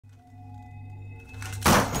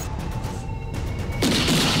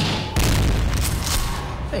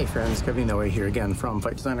Hey friends, Kevin Noe here again from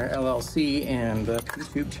Fight Designer LLC and the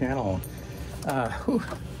YouTube channel.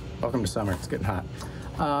 Welcome to summer, it's getting hot.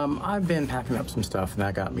 I've been packing up some stuff and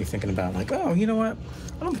that got me thinking about like, oh, you know what?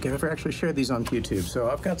 I don't think I've ever actually shared these on YouTube, so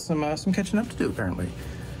I've got some catching up to do apparently.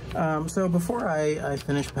 So before I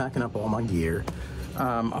finish packing up all my gear,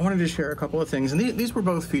 I wanted to share a couple of things, and these were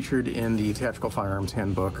both featured in the Theatrical Firearms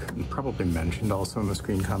handbook, and probably mentioned also in the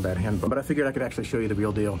Screen Combat handbook, but I figured I could actually show you the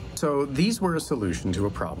real deal. So these were a solution to a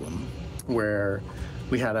problem where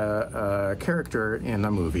we had a character in a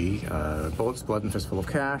movie, Bullets, Blood, and Fistful of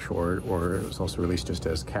Cash, or it was also released just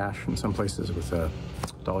as Cash in some places with a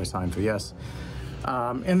dollar sign for yes.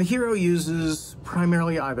 And the hero uses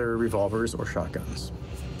primarily either revolvers or shotguns.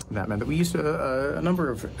 That meant that we used a number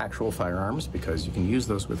of actual firearms because you can use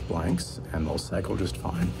those with blanks and they'll cycle just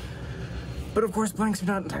fine. But of course, blanks are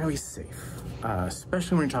not entirely safe,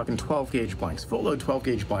 especially when you're talking 12 gauge blanks. Full load 12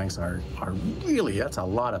 gauge blanks are really, that's a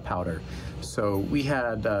lot of powder. So we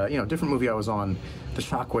had, different movie I was on, the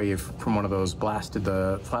shockwave from one of those blasted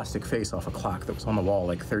the plastic face off a clock that was on the wall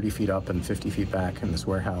like 30 feet up and 50 feet back in this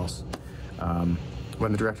warehouse.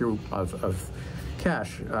 When the director of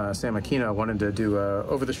Cash, Sam Aquino, wanted to do a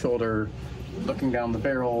over-the-shoulder, looking down the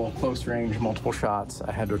barrel, close range, multiple shots.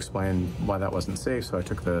 I had to explain why that wasn't safe, so I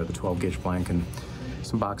took the 12-gauge blank and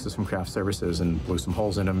some boxes from Craft Services and blew some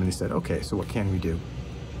holes in them, and he said, okay, so what can we do?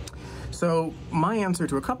 So my answer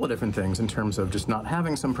to a couple of different things in terms of just not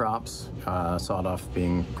having some props, sawed-off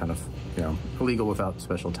being kind of, illegal without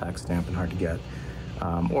special tax stamp and hard to get,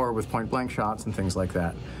 or with point-blank shots and things like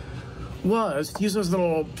that, was to use those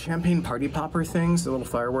little champagne party popper things, the little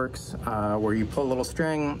fireworks, where you pull a little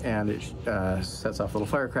string and it sets off a little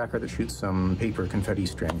firecracker that shoots some paper confetti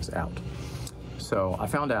strings out. So I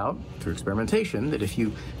found out through experimentation that if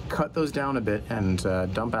you cut those down a bit and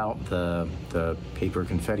dump out the paper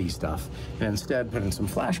confetti stuff and instead put in some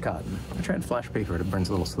flash cotton, I tried flash paper, it burns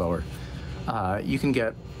a little slower, you can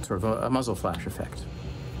get sort of a muzzle flash effect.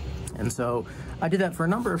 And so I did that for a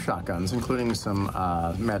number of shotguns, including some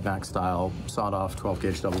Mad Max style sawed-off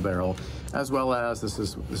 12-gauge double barrel, as well as this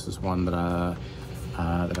is one that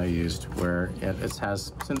I used where it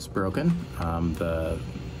has since broken. The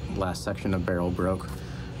last section of barrel broke,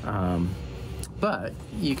 but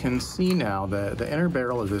you can see now the inner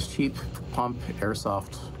barrel of this cheap pump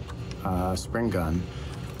airsoft spring gun.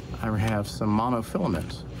 I have some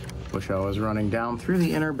monofilament, which I was running down through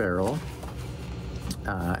the inner barrel.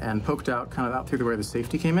 And poked out, kind of out through where the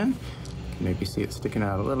safety came in. You can maybe see it sticking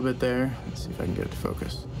out a little bit there. Let's see if I can get it to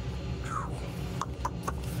focus.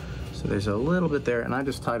 So there's a little bit there, and I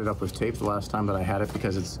just tied it up with tape the last time that I had it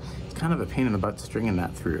because it's kind of a pain in the butt stringing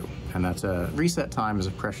that through. And that's reset time is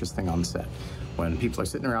a precious thing on set. When people are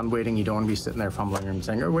sitting around waiting, you don't want to be sitting there fumbling and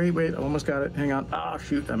saying, oh, wait, I almost got it, hang on. Oh,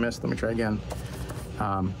 shoot, I missed, let me try again.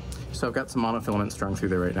 So I've got some monofilament strung through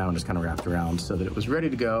there right now and just kind of wrapped around so that it was ready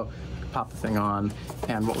to go. Pop the thing on,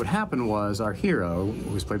 and what would happen was our hero,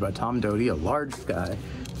 who was played by Tom Doty, a large guy,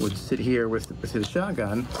 would sit here with his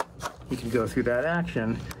shotgun. He could go through that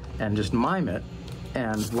action and just mime it,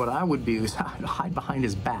 and what I would do is hide behind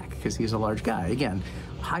his back, because he's a large guy. Again,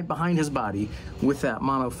 hide behind his body with that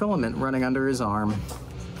monofilament running under his arm,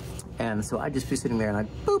 and so I'd just be sitting there and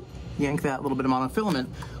I'd boop, yank that little bit of monofilament,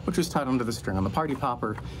 which was tied onto the string on the party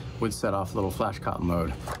popper, would set off a little flash cotton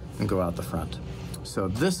mode and go out the front. So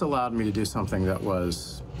this allowed me to do something that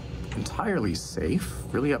was entirely safe,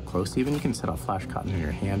 really up close even. You can set off flash cotton in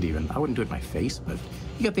your hand even. I wouldn't do it in my face, but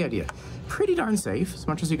you get the idea. Pretty darn safe, as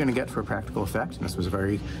much as you're gonna get for a practical effect. And this was a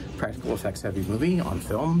very practical effects heavy movie on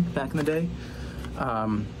film back in the day.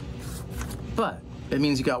 But it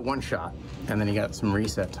means you got one shot and then you got some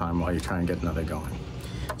reset time while you're trying to get another going.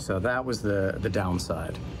 So that was the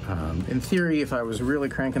downside. In theory, if I was really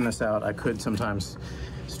cranking this out, I could sometimes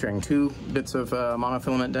string 2 bits of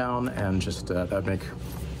monofilament down and just that'd make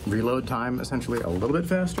reload time essentially a little bit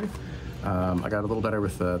faster. I got a little better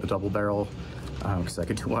with the double barrel because I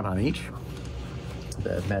could do one on each,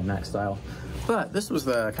 the Mad Max style. But this was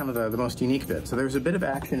the kind of the most unique bit. So there's a bit of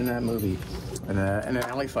action in that movie in an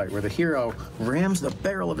alley fight where the hero rams the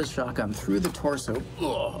barrel of his shotgun through the torso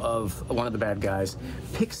of one of the bad guys,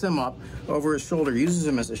 picks him up over his shoulder, uses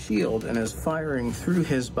him as a shield, and is firing through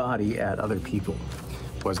his body at other people.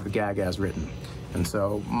 Was the gag as written. And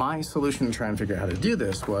so my solution to try and figure out how to do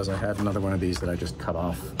this was I had another one of these that I just cut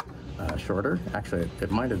off shorter. Actually,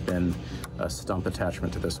 it might have been a stump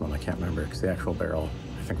attachment to this one. I can't remember because the actual barrel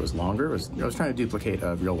I think was longer. I was trying to duplicate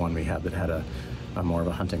a real one we had that had a more of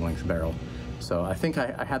a hunting length barrel. So I think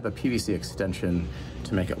I had the PVC extension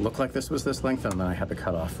to make it look like this was this length, and then I had the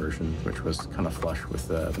cut off version, which was kind of flush with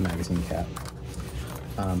the magazine cap.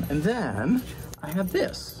 And then I have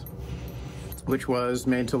this, which was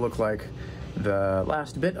made to look like the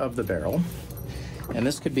last bit of the barrel. And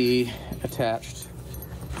this could be attached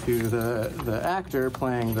to the actor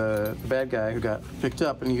playing the bad guy who got picked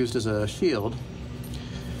up and used as a shield.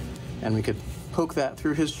 And we could poke that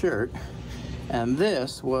through his shirt. And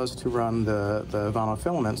this was to run the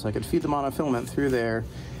monofilament, so I could feed the monofilament through there,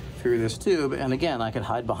 through this tube, and again, I could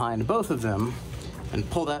hide behind both of them and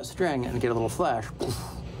pull that string and get a little flash poof,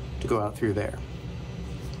 to go out through there.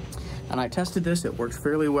 And I tested this, it worked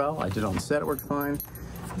fairly well. I did on set, it worked fine.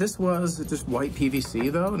 This was just white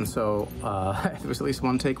PVC though, and so there was at least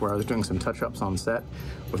one take where I was doing some touch-ups on set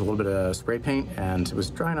with a little bit of spray paint, and it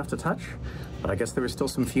was dry enough to touch, but I guess there were still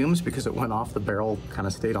some fumes because it went off, the barrel kind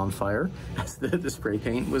of stayed on fire as the spray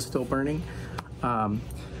paint was still burning.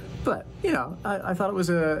 But, you know, I thought it was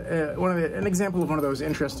an example of one of those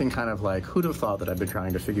interesting kind of like, who'd have thought that I'd been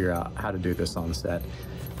trying to figure out how to do this on set.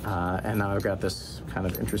 And now I've got this kind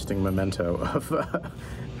of interesting memento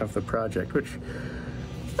of the project, which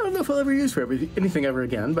I don't know if I'll ever use for anything ever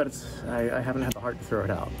again, but I haven't had the heart to throw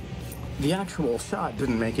it out. The actual shot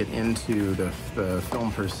didn't make it into the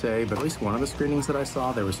film per se, but at least one of the screenings that I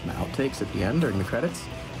saw, there were some outtakes at the end during the credits,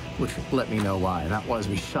 which let me know why. And that was,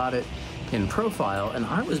 we shot it in profile, and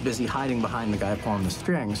I was busy hiding behind the guy pulling the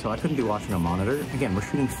string, so I couldn't be watching a monitor. Again, we're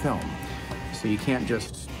shooting film, so you can't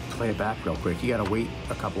just play it back real quick. You gotta wait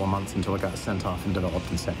a couple of months until it got sent off and developed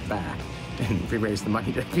and sent back, and we raised the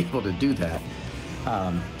money to be able to do that.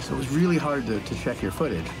 So it was really hard to check your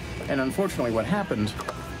footage. And unfortunately what happened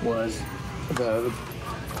was the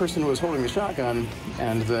person who was holding the shotgun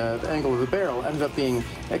and the angle of the barrel ended up being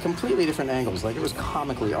at completely different angles, like it was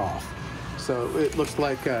comically off. So it looks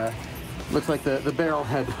like the barrel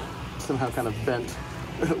had somehow kind of bent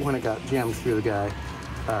when it got jammed through the guy,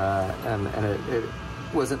 and it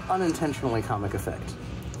was an unintentionally comic effect.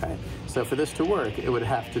 Right? So for this to work, it would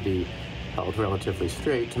have to be held relatively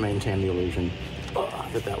straight to maintain the illusion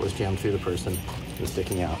that was jammed through the person and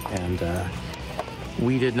sticking out. And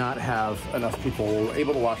we did not have enough people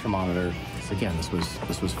able to watch a monitor. So again, this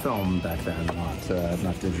was film back then,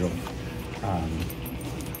 not digital.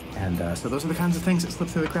 So those are the kinds of things that slip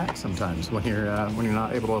through the cracks sometimes when you're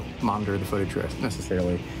not able to monitor the footage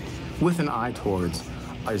necessarily with an eye towards,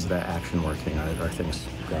 is that action working? Are things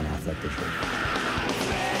going off like they should?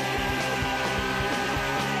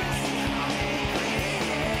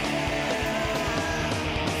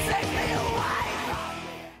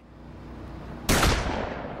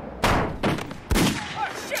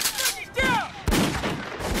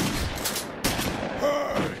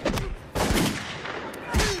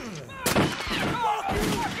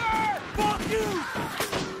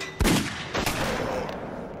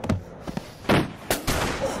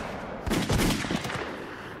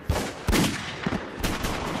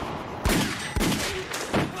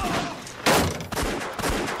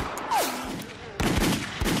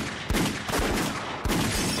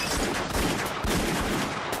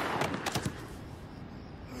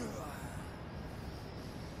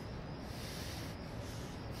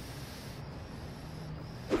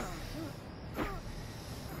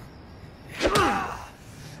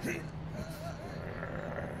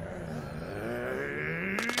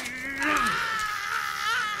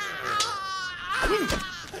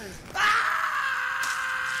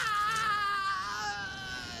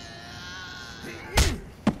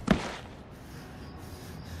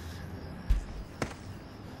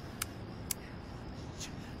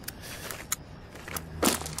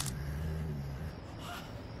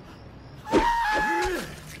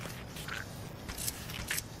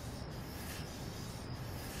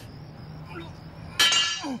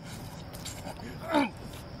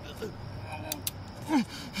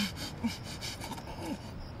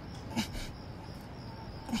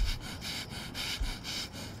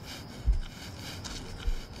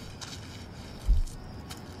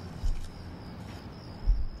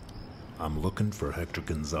 I'm looking for Hector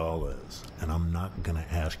Gonzalez, and I'm not gonna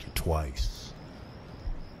ask you twice.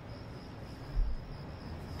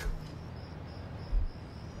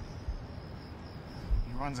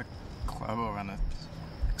 He runs a club over on the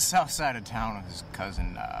south side of town with his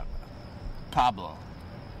cousin, Pablo.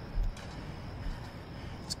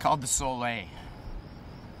 It's called the Soleil.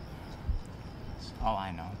 That's all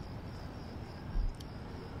I know.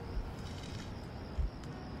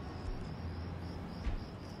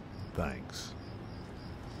 Thanks.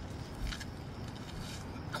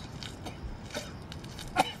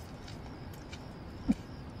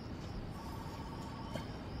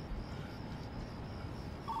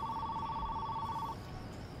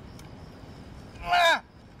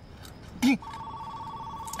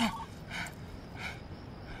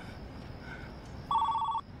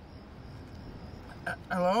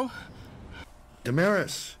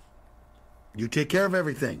 Damaris, you take care of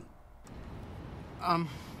everything.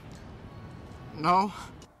 No.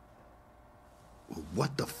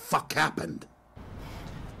 What the fuck happened?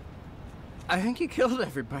 I think he killed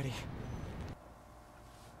everybody.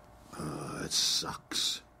 It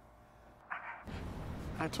sucks.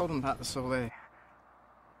 I told him about the Soleil.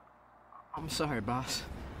 I'm sorry, boss.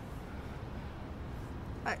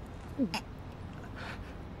 I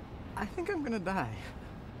think I'm gonna die.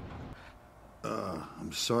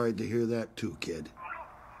 I'm sorry to hear that too, kid.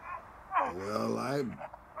 Well, I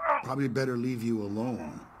probably better leave you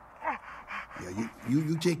alone. Yeah,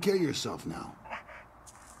 you take care of yourself now.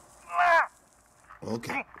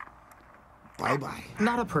 Okay. Bye-bye.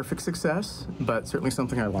 Not a perfect success, but certainly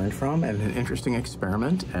something I learned from and an interesting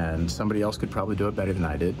experiment, and somebody else could probably do it better than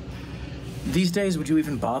I did. These days, would you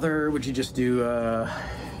even bother? Would you just do, a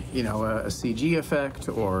CG effect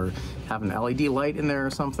or have an LED light in there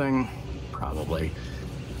or something? Probably.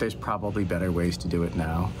 There's probably better ways to do it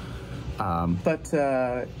now. But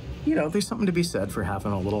there's something to be said for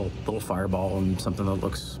having a little fireball and something that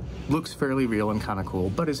looks fairly real and kind of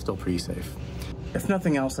cool, but is still pretty safe. If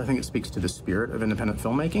nothing else, I think it speaks to the spirit of independent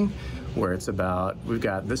filmmaking, where it's about, we've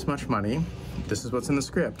got this much money, this is what's in the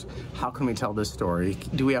script, how can we tell this story?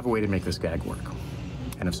 Do we have a way to make this gag work?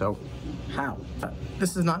 And if so, how?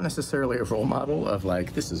 This is not necessarily a role model of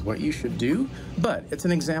like, this is what you should do, but it's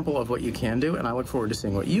an example of what you can do, and I look forward to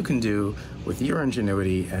seeing what you can do with your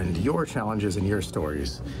ingenuity and your challenges and your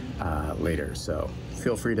stories later. So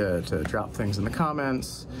feel free to drop things in the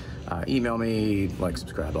comments, email me, like,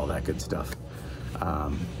 subscribe, all that good stuff.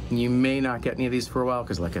 You may not get any of these for a while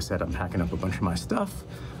because, like I said, I'm packing up a bunch of my stuff,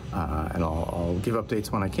 and I'll give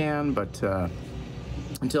updates when I can, but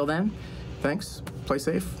until then, thanks, play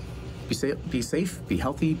safe, be safe, be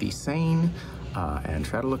healthy, be sane, and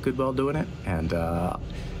try to look good while doing it, and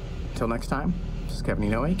until next time, this is Kevin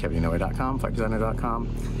Inoue, kevininoue.com,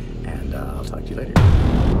 fightdesigner.com, and I'll talk to you later.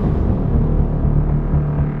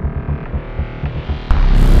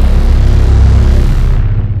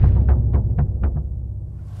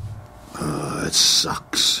 It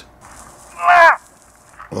sucks.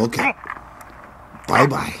 Okay.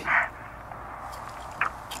 Bye-bye.